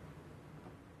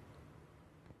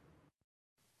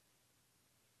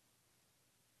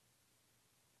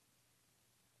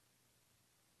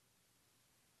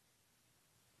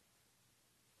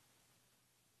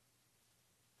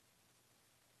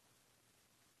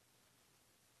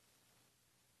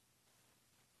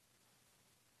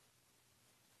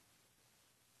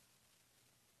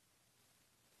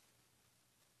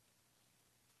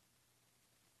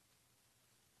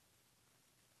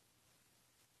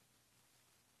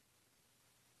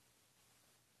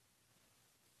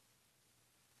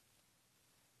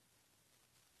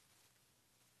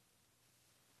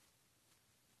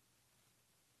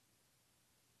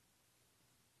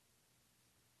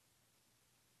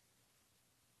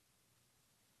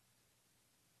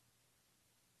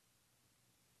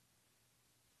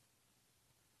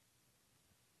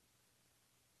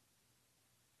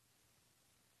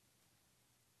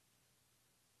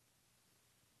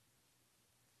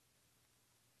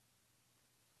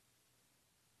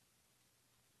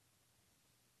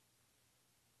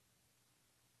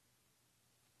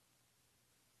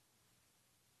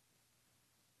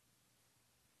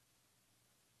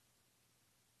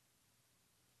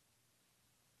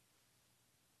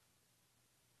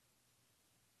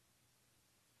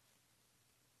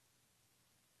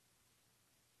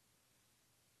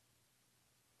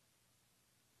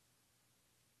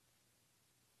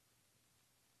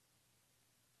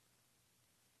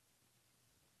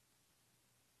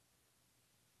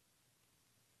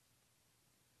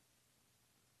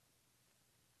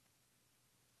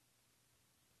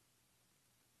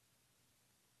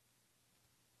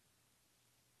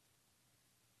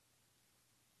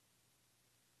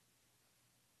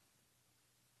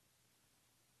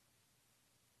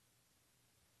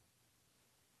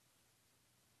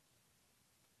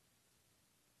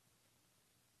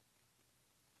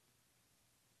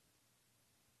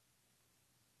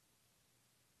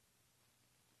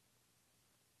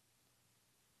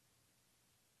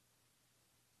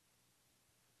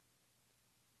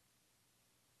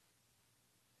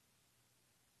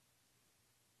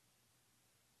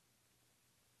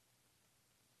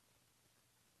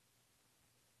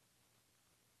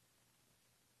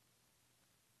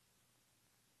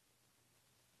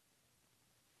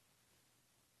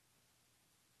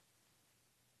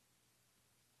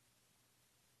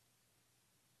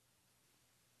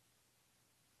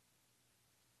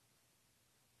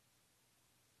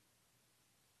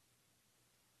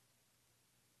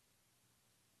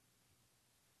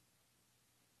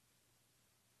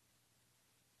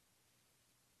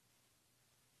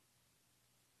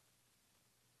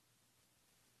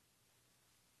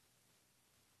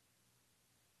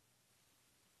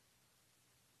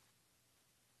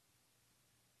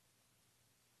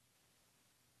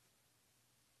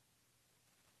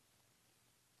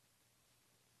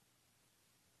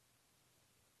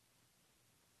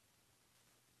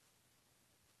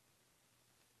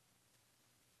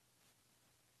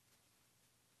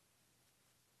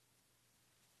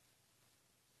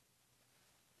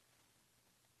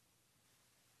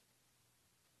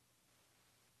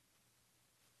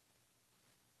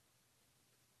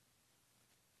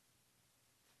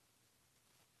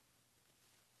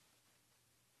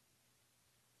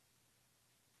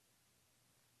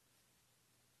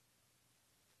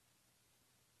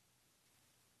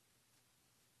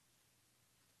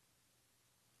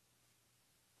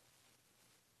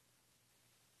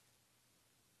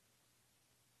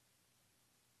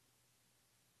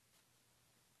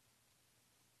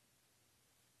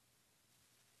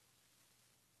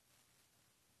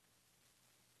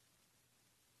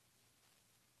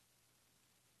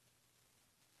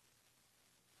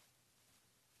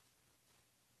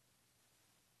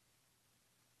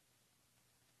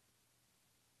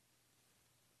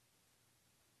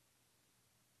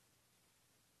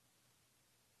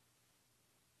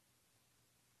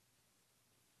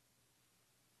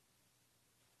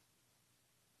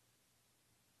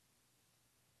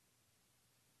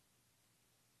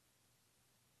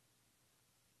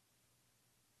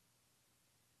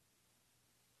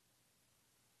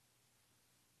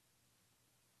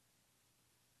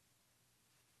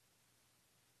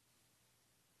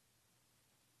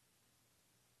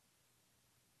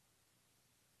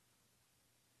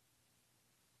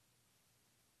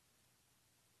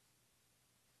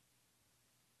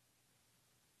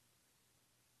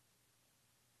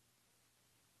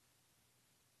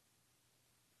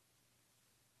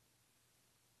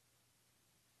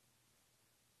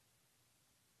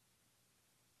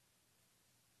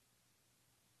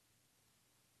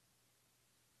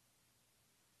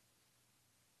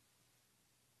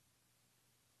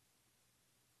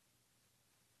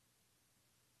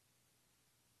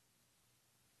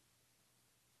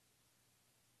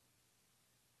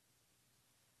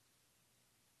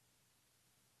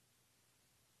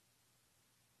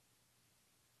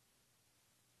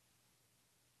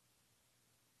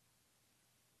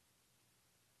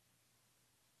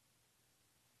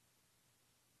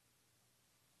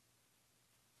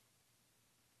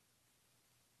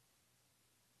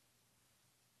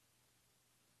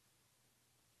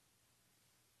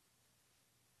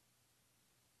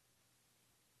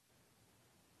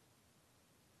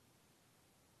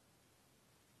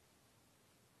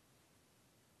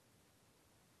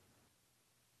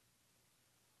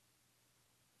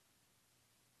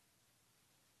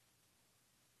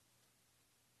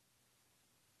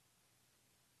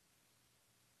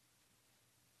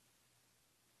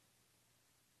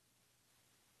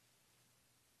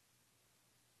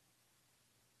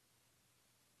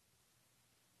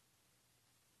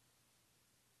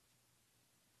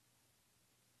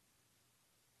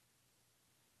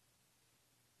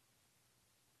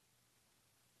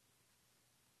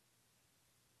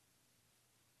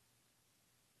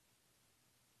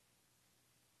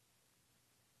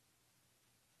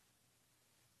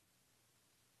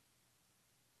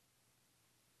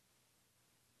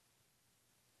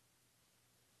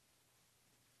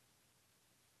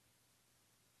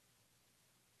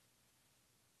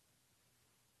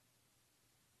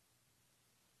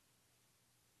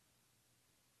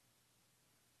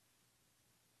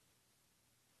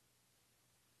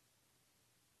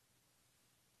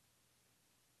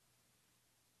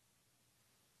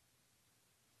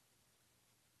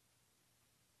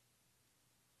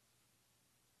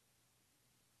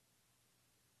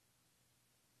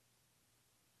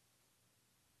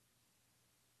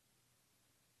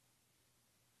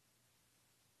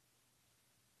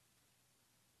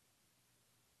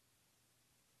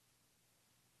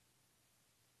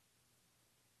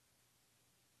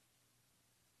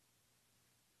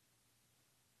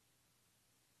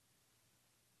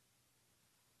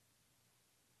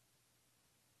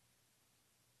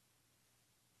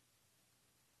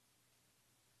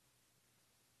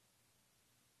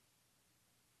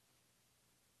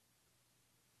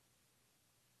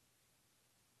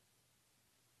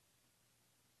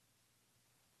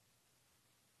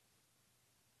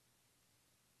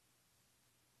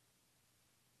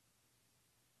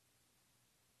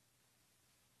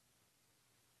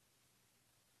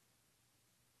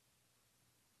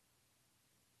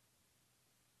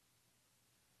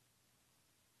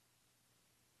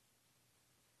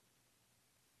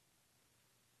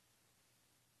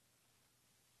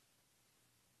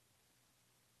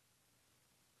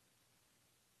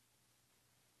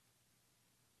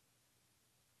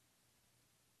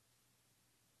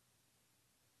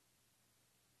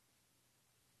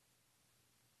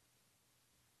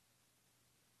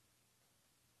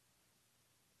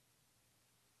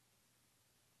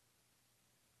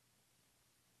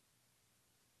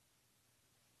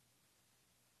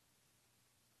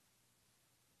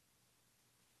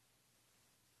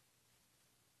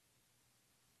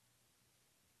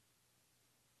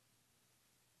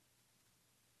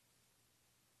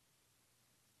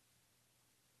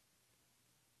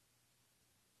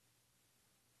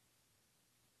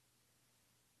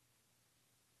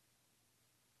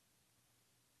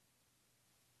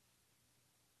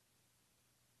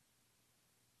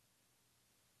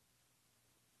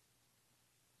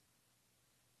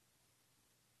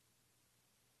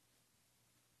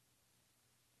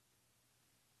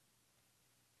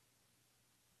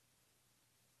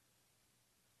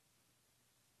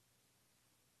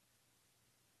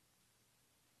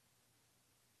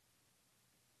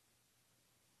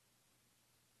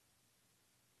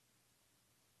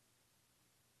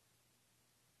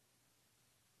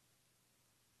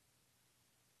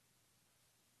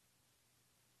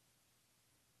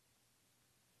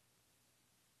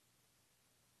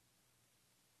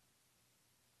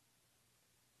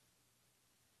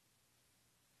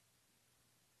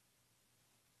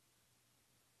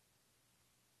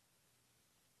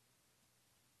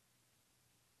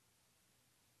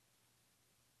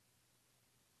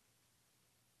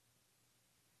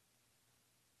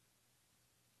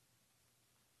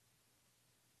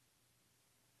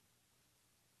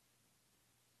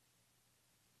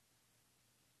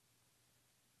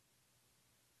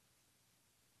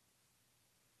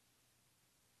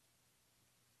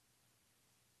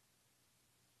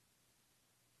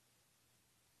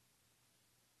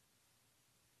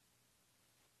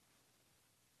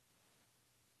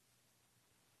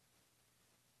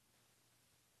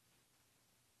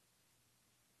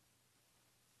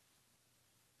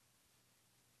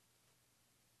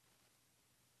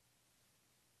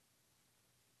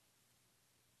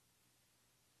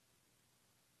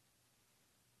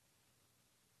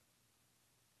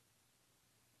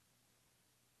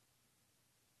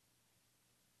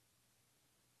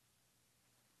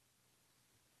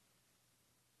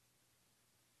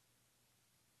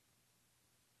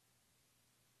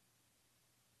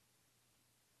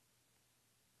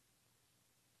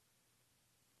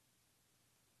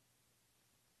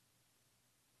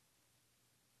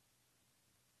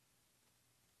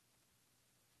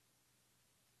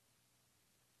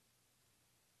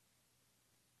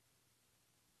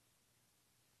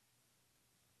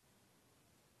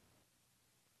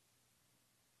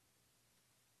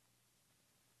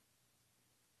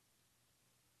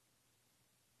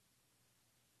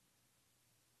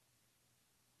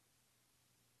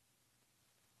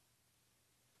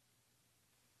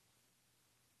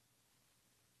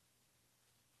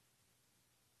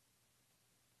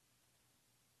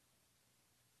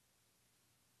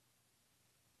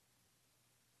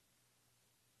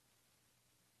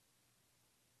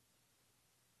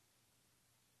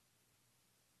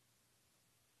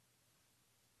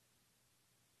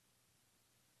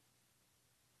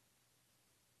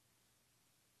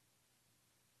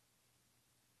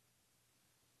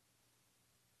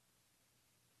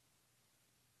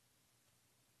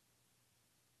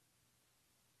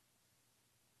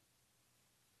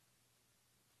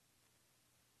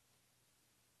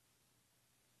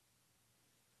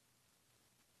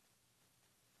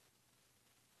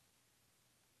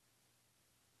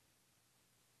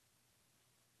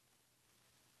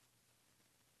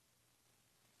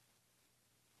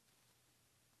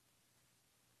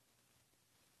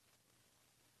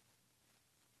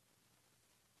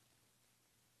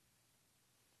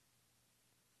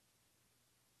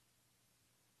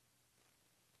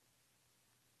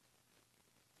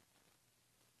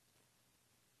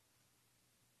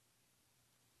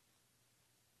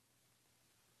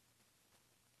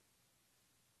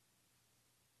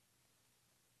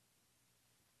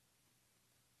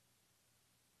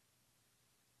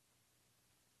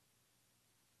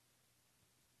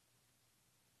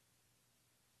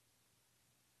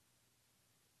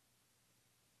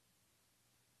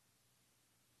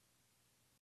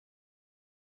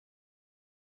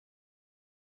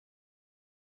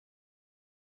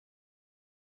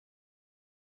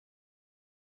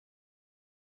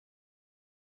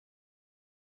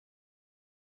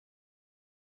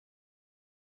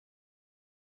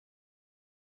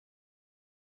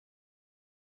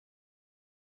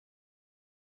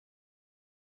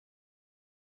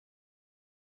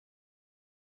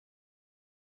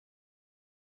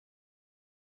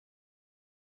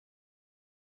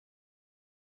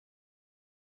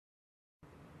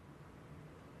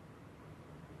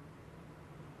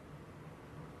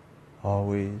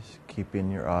 Always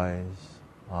keeping your eyes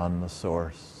on the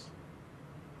source,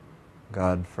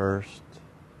 God first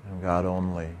and God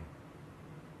only.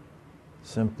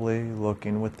 Simply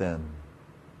looking within,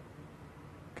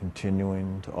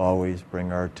 continuing to always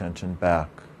bring our attention back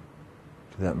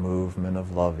to that movement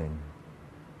of loving,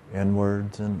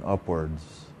 inwards and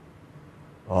upwards,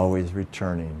 always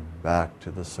returning back to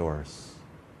the source.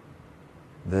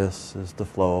 This is the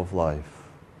flow of life.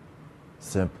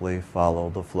 Simply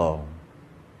follow the flow,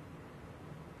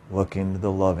 looking to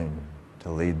the loving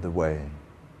to lead the way,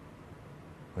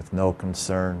 with no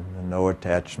concern and no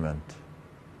attachment,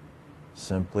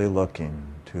 simply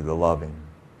looking to the loving,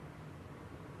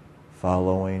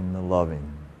 following the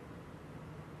loving,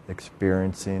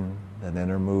 experiencing that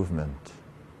inner movement,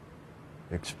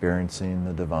 experiencing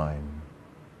the divine.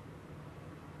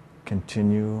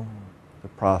 Continue the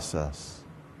process,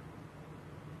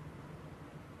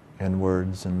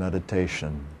 inwards in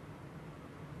meditation,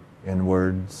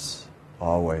 inwards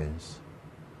always,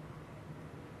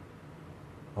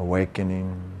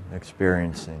 awakening,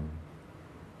 experiencing,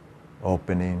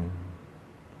 opening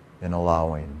and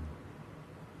allowing.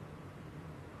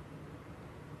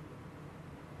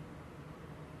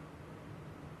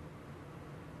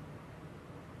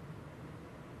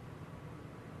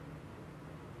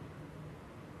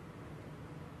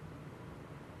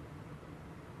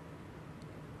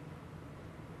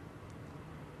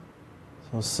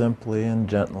 So simply and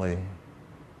gently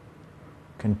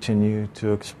continue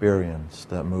to experience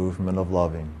that movement of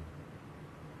loving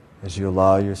as you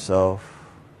allow yourself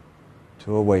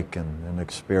to awaken and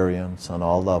experience on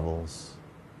all levels,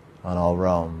 on all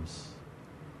realms,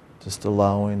 just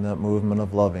allowing that movement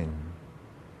of loving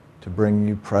to bring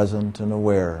you present and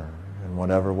aware in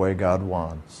whatever way God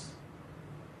wants.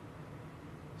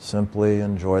 Simply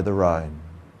enjoy the ride,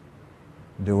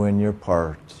 doing your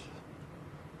part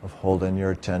of holding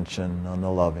your attention on the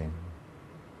loving,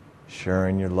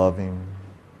 sharing your loving,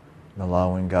 and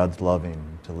allowing God's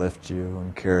loving to lift you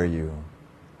and carry you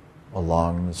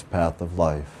along this path of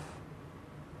life.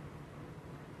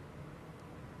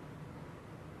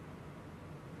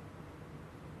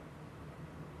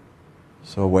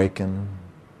 So awaken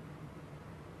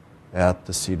at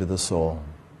the seat of the soul.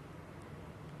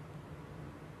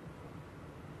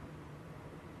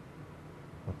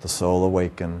 Let the soul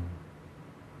awaken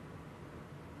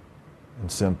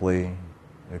and simply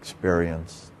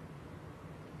experience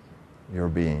your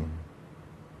being.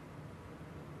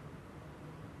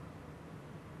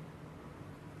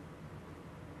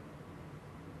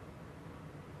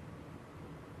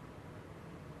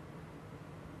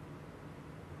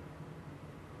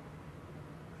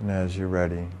 And as you're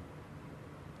ready,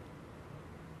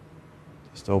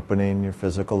 just opening your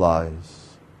physical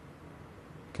eyes,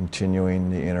 continuing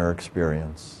the inner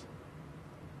experience.